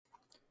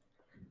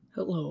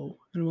Hello,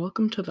 and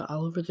welcome to the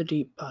All Over the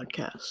Deep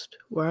podcast,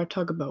 where I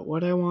talk about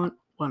what I want,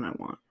 when I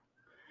want.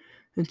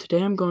 And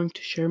today I'm going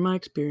to share my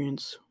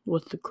experience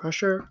with the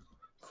Crusher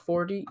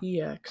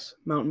 40EX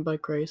mountain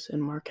bike race in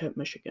Marquette,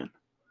 Michigan.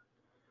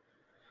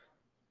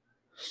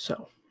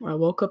 So, I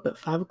woke up at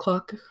 5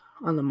 o'clock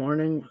on the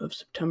morning of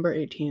September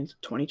 18th,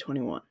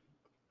 2021.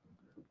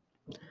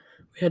 We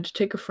had to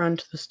take a friend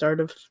to the start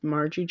of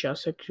Margie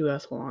Jessic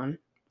Duathlon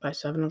by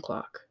 7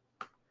 o'clock.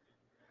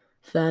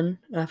 Then,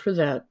 after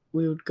that,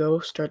 we would go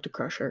start the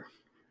Crusher.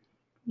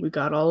 We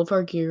got all of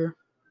our gear,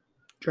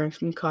 drank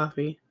some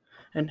coffee,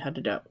 and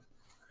headed out.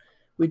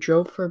 We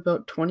drove for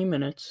about 20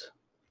 minutes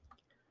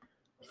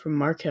from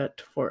Marquette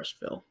to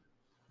Forestville,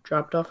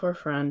 dropped off our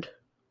friend,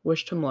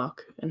 wished him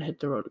luck, and hit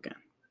the road again.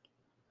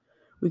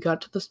 We got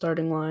to the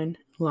starting line,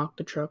 locked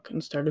the truck,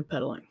 and started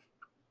pedaling.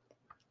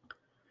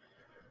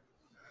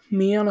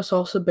 Me on a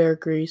salsa bear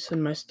grease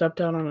and my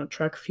stepdad on a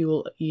Trek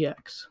Fuel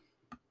EX.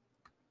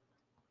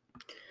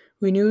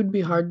 We knew it would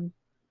be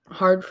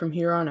hard from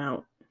here on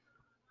out.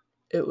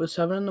 It was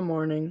 7 in the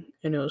morning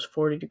and it was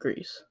 40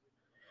 degrees.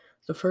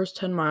 The first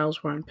 10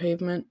 miles were on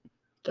pavement.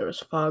 There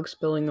was fog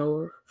spilling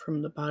over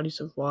from the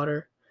bodies of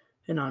water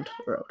and onto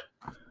the road.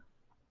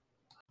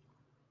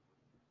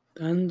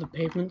 Then the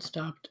pavement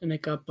stopped and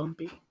it got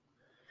bumpy.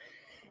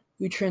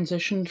 We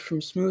transitioned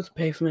from smooth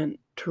pavement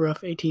to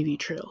rough ATV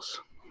trails.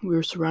 We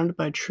were surrounded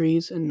by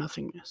trees and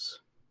nothingness.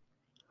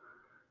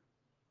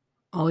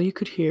 All you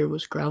could hear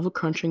was gravel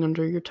crunching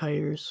under your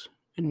tires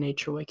and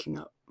nature waking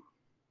up.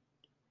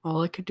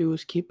 All I could do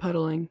was keep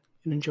pedaling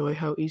and enjoy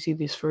how easy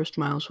these first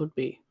miles would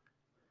be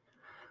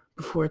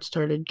before it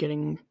started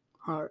getting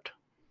hard.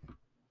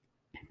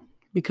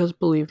 Because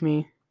believe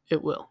me,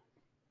 it will.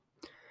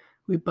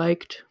 We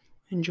biked,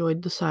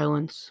 enjoyed the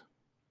silence,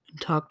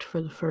 and talked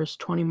for the first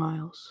 20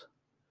 miles.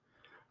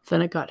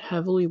 Then it got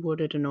heavily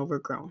wooded and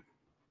overgrown.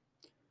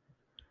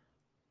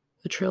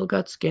 The trail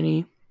got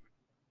skinny,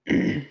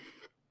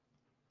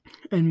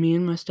 and me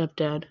and my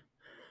stepdad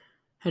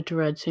had to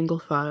ride single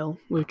file,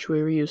 which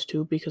we were used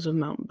to because of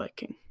mountain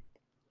biking.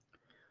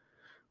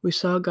 We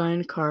saw a guy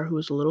in a car who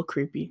was a little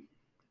creepy.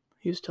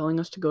 He was telling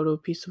us to go to a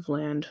piece of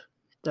land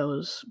that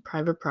was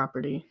private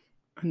property,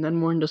 and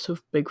then warned us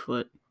of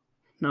Bigfoot.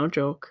 No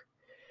joke.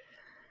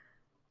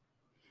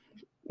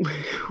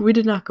 We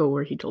did not go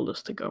where he told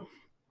us to go.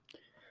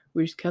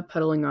 We just kept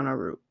pedaling on our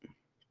route.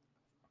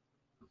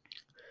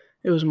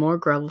 It was more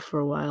gravel for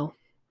a while,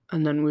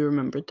 and then we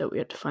remembered that we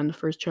had to find the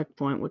first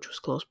checkpoint, which was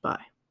close by.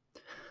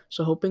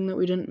 So hoping that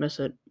we didn't miss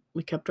it,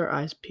 we kept our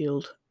eyes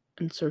peeled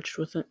and searched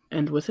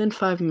within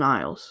 5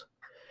 miles,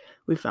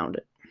 we found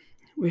it.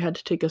 We had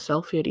to take a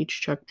selfie at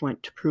each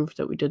checkpoint to prove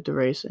that we did the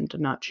race and did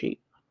not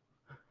cheat.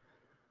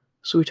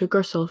 So we took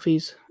our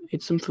selfies,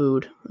 ate some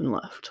food, and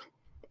left.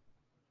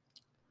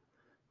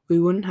 We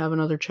wouldn't have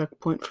another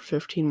checkpoint for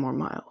 15 more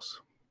miles.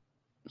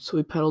 So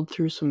we pedaled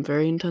through some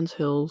very intense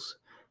hills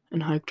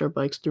and hiked our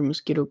bikes through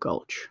Mosquito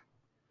Gulch,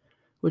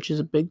 which is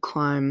a big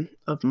climb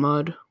of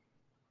mud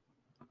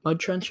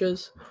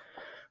trenches,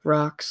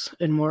 rocks,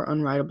 and more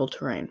unrideable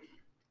terrain.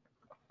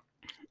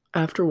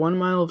 After 1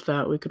 mile of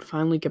that, we could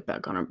finally get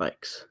back on our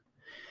bikes.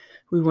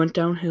 We went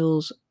down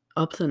hills,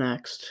 up the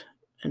next,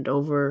 and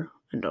over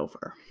and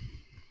over.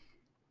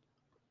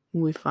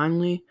 We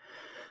finally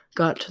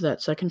got to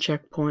that second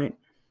checkpoint,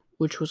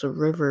 which was a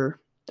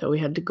river that we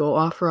had to go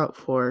off-route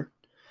for,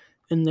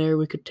 and there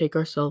we could take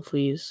our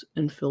selfies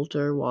and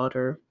filter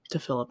water to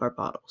fill up our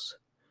bottles.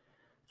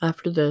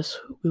 After this,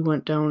 we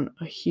went down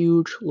a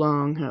huge,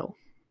 long hill.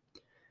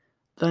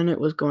 Then it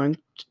was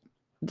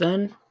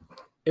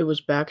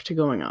back to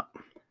going up.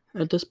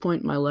 At this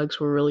point, my legs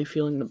were really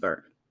feeling the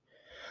burn.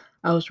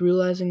 I was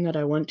realizing that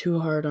I went too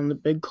hard on the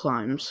big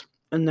climbs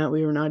and that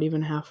we were not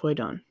even halfway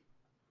done.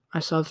 I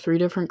saw 3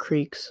 different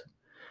creeks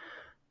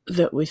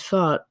that we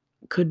thought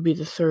could be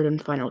the third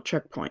and final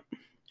checkpoint,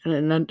 and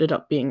it ended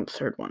up being the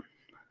third one.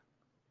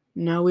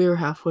 Now we were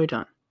halfway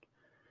done.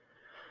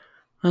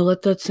 I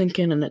let that sink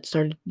in and it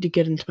started to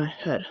get into my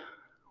head.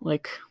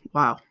 Like,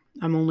 wow,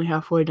 I'm only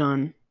halfway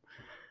done.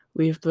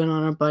 We've been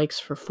on our bikes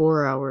for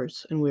 4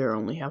 hours and we are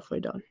only halfway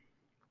done.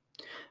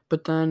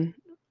 But then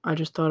I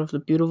just thought of the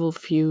beautiful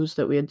views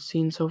that we had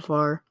seen so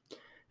far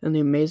and the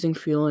amazing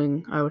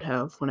feeling I would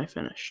have when I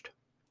finished.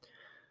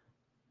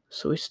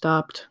 So we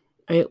stopped,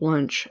 ate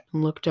lunch,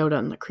 and looked out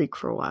on the creek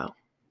for a while.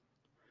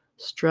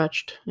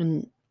 Stretched,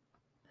 and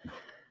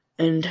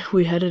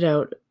we headed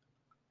out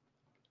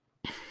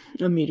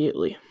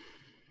immediately,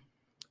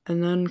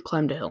 and then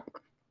climbed a hill.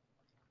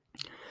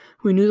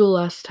 We knew the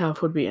last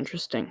half would be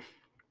interesting.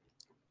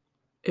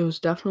 It was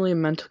definitely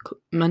a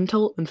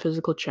mental and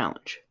physical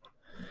challenge,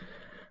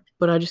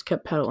 but I just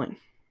kept pedaling.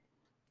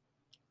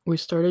 We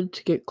started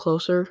to get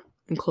closer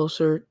and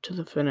closer to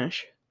the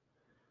finish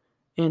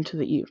and to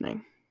the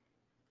evening.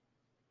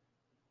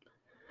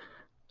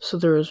 So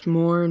there was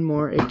more and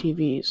more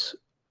ATVs,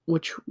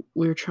 which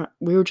we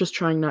were just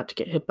trying not to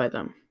get hit by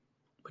them,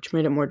 which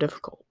made it more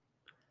difficult.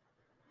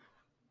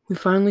 We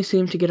finally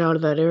seemed to get out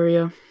of that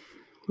area.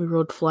 We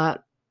rode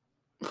flat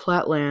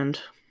land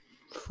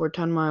for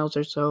 10 miles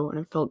or so, and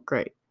it felt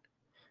great.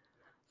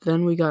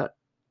 Then we got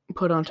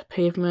put onto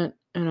pavement,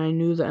 and I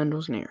knew the end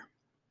was near.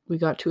 We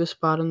got to a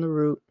spot on the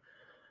route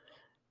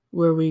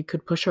where we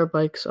could push our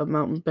bikes up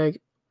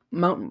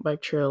mountain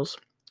bike trails,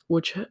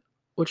 which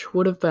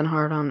would have been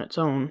hard on its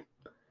own.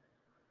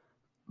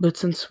 But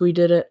since we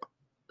did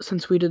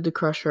the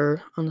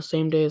Crusher on the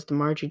same day as the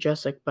Margie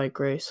Jessic bike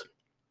race,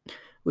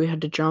 we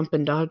had to jump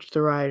and dodge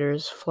the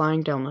riders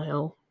flying down the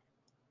hill.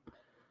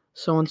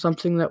 So on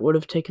something that would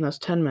have taken us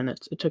 10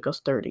 minutes, it took us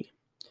 30.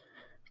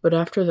 But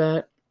after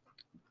that,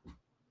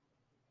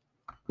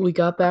 we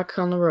got back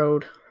on the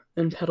road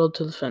and pedaled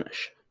to the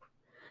finish.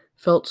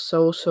 Felt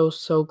so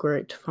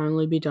great to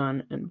finally be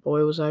done, and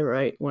boy was I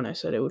right when I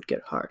said it would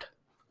get hard.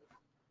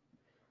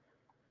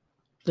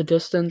 The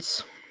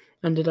distance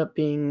ended up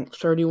being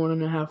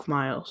 61.5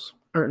 miles.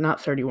 Or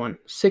not 31,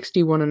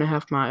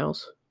 61.5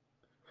 miles.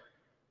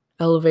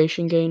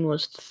 Elevation gain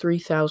was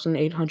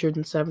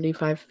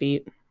 3,875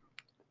 feet.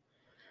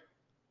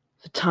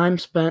 The time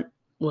spent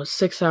was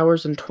 6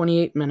 hours and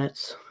 28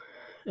 minutes,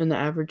 and the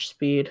average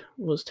speed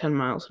was 10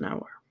 miles an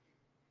hour.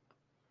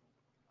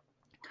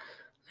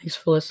 Thanks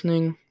for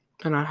listening,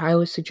 and I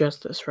highly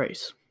suggest this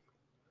race.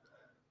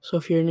 So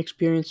if you're an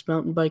experienced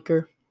mountain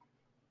biker,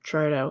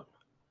 try it out.